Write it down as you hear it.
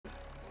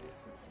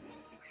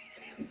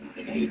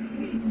Okay.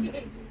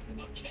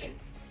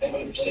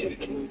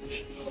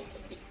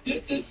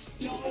 This is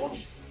so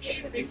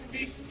scary for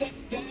me. Step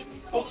back.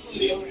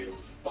 Quality over here.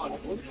 Wait,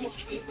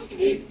 it's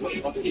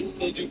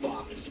the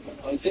Dubai.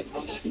 Is it?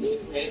 Oh, that's the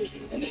red.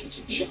 And then it's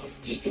a jump.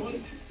 Just go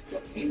on.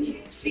 You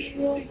can't see it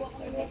really well.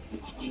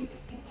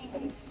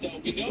 So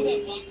we know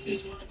that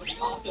boxes work pretty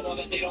often on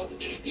that they don't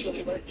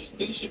really work. You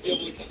still should be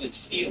able to kind of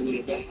see a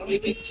little bit. How do you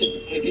get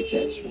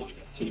to walk up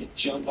to it,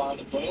 jump on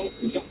the boat?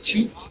 We've got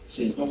two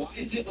boxes, but why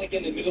is it like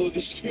in the middle of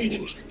the screen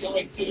and you're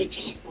going to the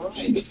top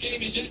right? This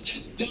game is just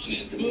as dumb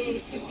as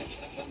blue.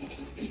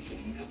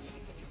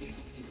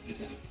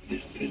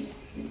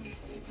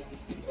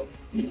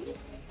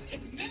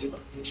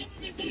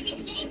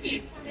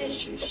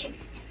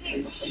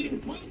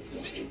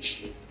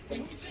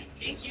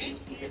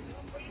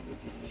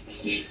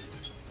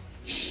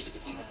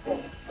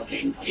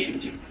 Okay,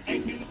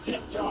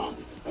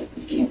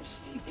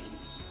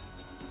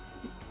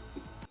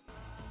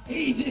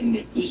 hey,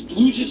 didn't this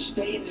blue just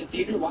stay in the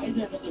theater? Why is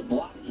there another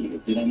block here?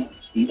 Did I not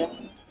see that?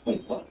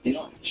 Wait, what? They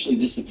don't actually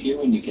disappear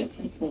when you get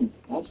them?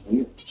 That's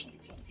weird.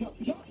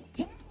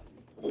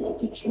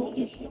 Controls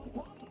are so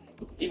wrong.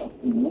 Yo,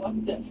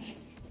 what the heck?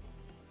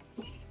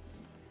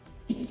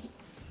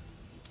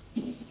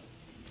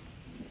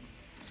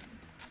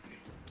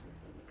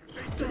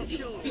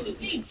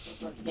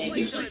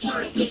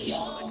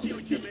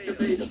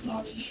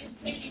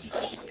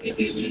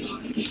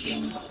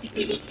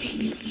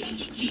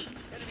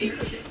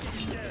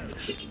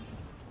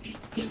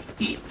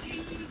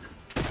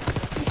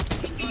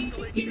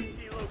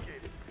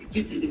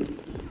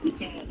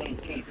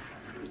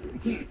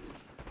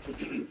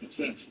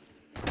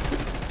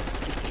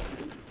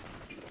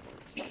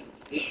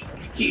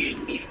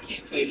 Can't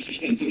play this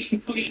game.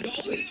 Okay,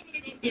 all I'm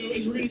gonna go do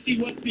is we're gonna see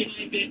what's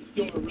behind this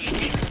door right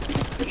here.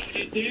 What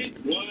is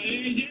it? What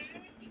is it?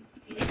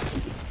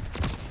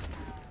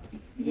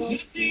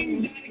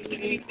 Nothing that exciting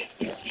that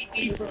can keep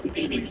me from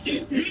being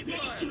shit.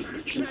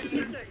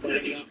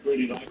 Ready up,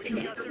 ready to come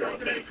back for one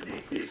day.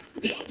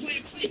 Now play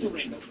for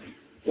Rainbow.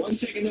 1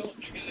 second though, I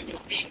gotta go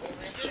beat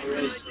or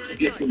else I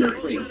get some more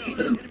praise.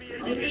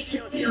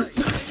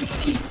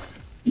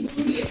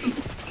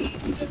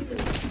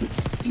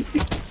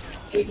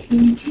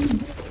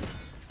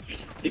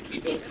 To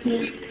keep us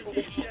going,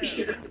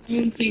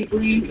 I'm seeing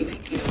green because I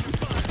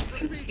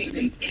can't see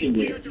them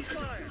anywhere. Let's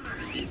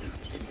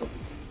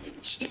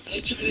try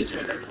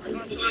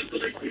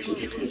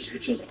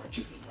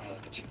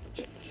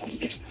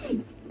this one.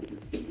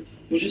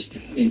 We'll just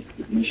tap me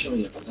on my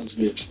shoulder. That's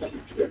weird.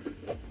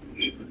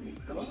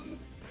 Come on.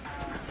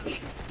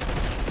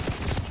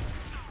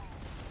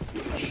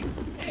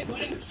 Hey,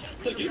 buddy, I'm just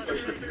looking for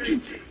you.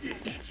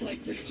 That's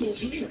like pretty cool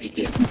to me right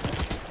there.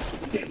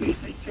 Okay, we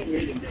say so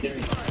weird and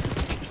very.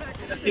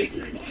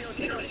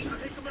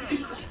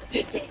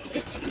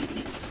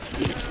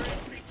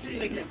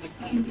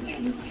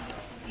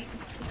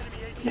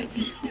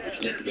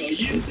 Let's go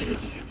use it.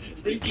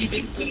 Ricky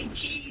Big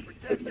Glitch.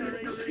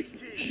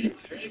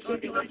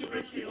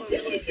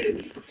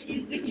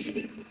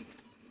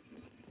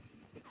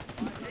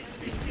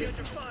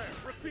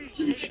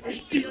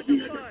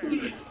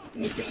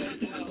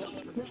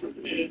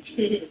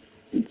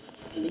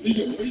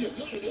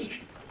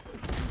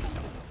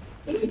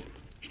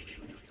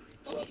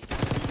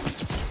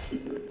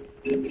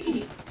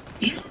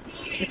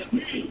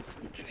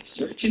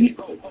 Searching it.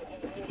 Oh.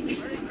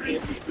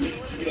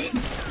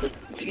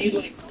 I need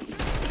like.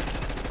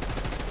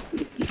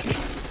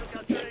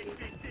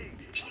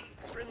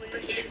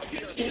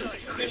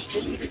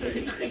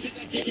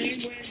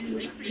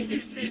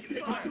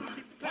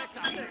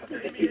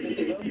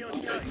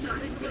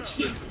 Let's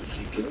see. Is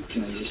it good?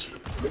 Can I just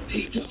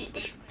repeat all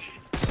that?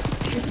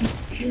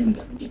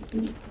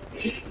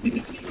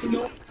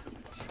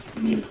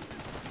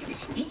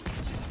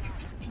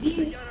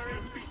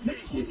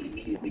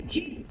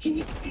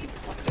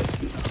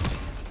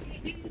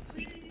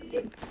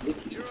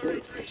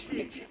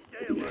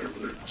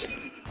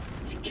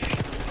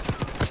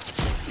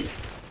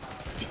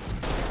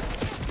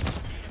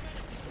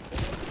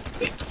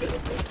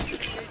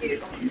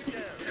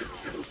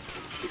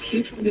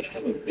 Since when did I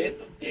have a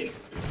bit of data?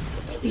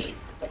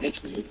 That's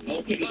good.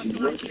 Okay, I'm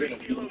here. Oh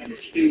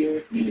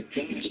my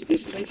gosh,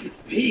 this place is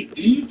big,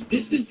 dude.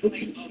 This is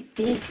like a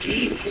full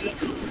game. Either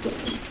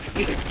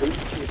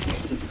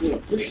the floor.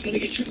 I'm gonna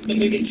get shot. I'm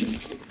gonna get shot.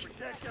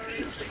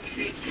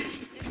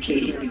 Okay,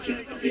 here we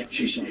go. Yeah,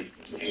 she's shot.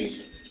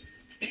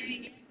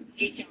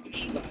 He shot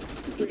me, but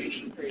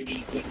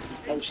pretty.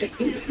 Oh, shit.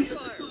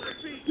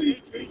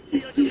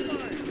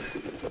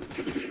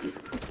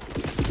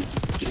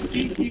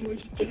 BT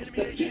was just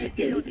back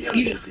there. I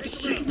need a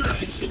sign. I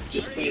should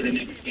just play the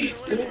next game.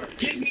 Or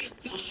give me a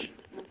sign.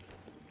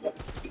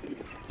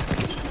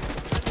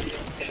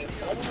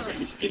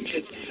 Just give me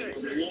a sign.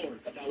 Lord,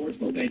 that works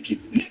well. Thank you.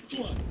 Next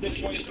one.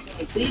 Next one is a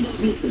Rainbow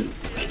Neutral.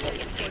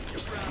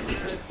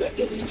 That's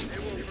it.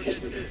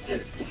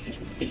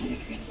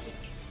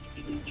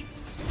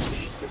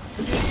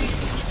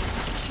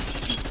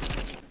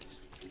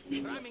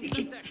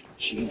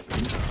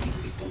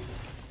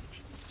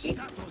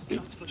 That was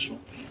just for you.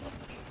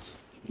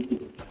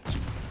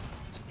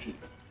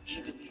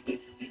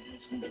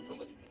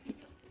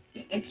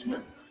 The next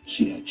month,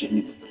 she had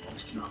genuinely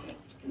lost her mind.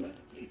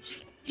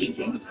 She's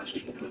on the touch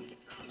of the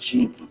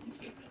she Enemy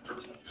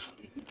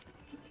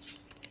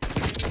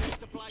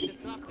supply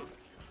disrupted.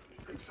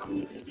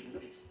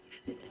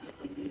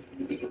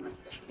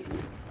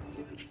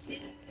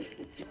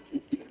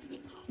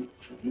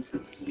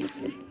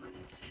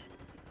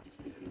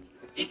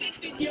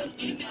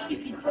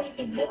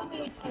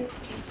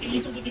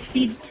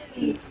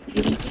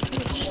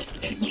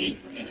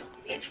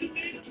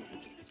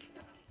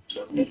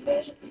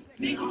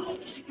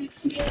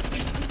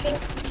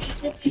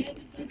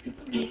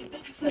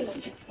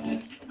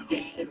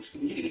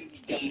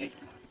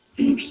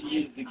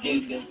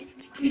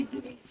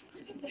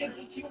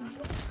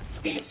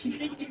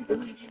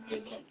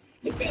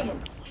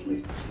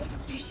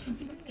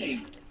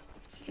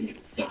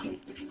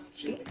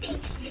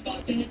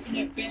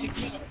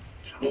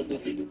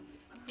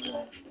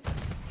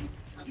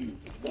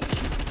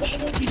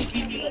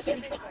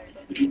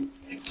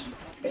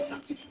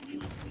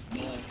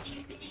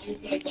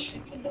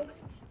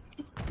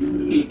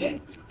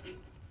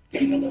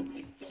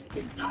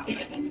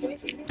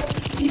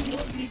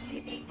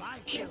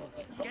 kills.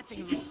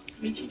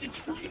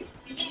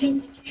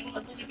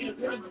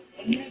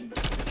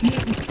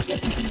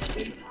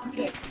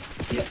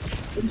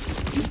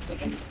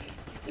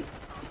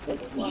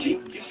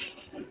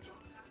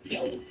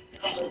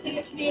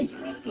 Getting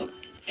lost.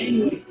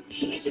 Anyway,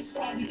 she should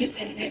probably get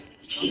that heck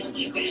on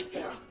your back.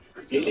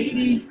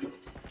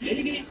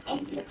 Lady, I'm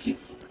looking.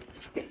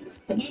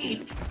 Come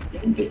on,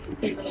 don't get too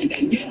paper like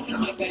that. Get out of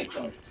my back,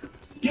 Charles.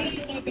 Get out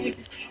of my back.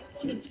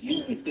 I don't want to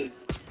deal with it.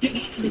 Get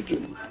out of here.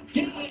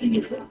 Get out of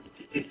here.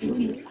 It's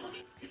really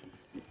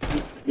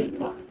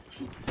get out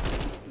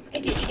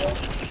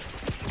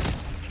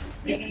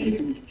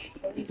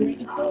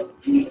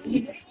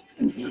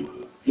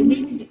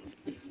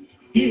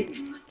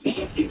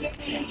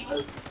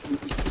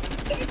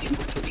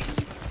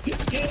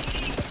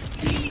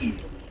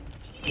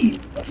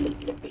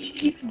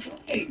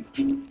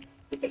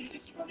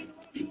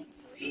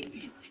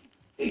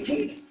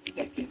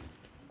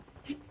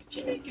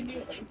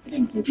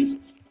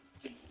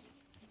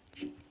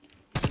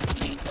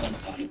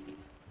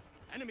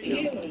Enemy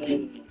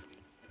down.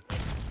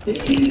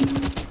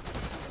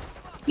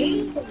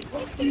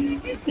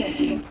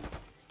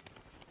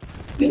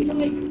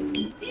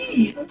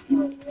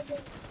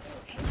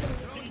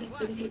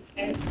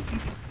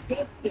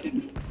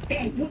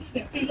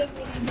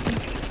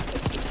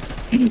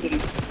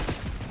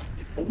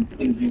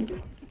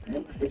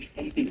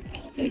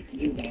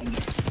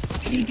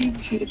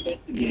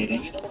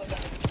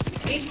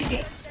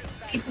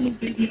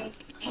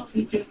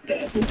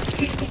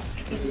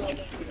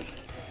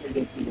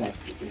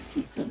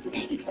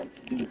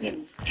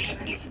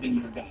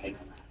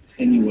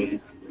 Anyway,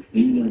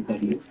 you know,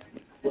 buddy,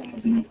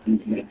 browsing through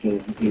Metro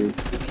here,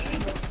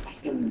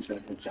 and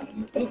several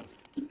China folks.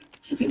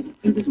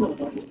 It was one of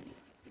those.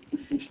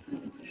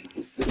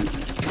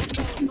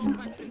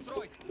 Compact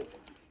destroyed.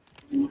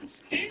 Remember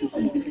me?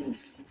 Supply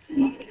disrupted.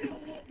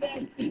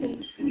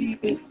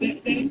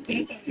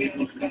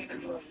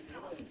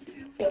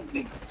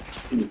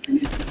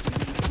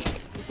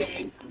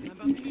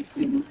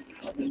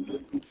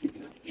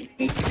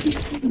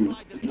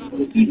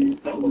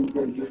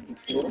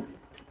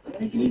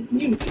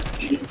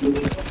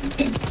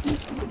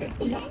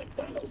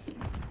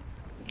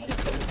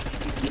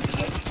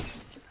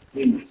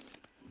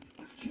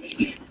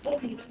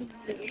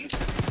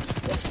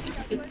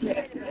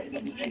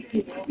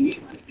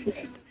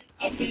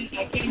 I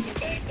can't get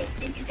back to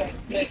you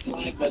guys next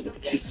live, but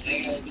yes,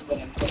 I gotta do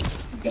what I'm supposed to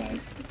do,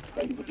 guys.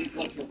 Right, so these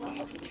ones are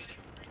awesome.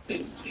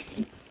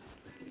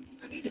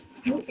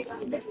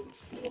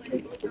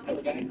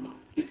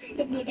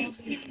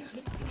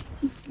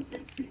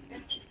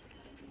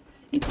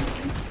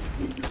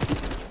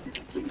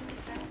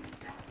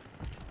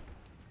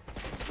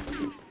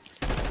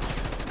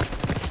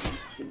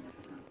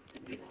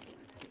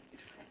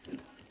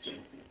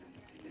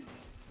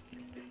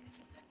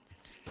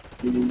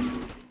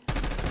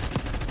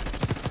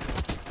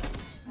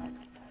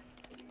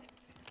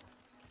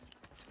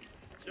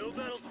 No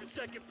medals for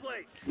second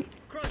place.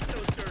 Crush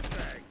those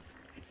dirtbags.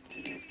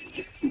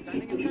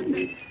 Sending a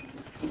circuit.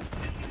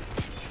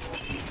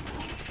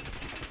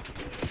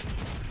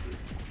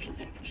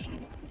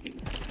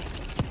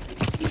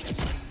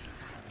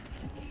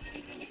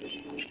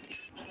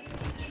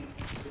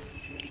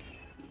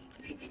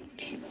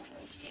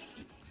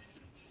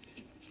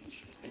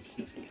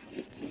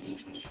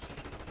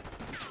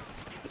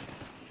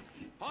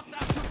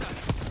 Hostile shooter.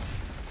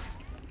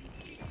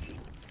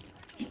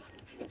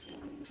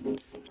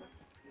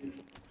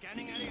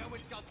 Scanning area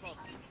with scout post.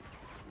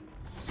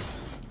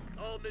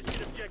 All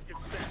mission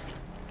objectives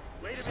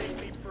met. Way to make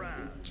me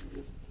proud.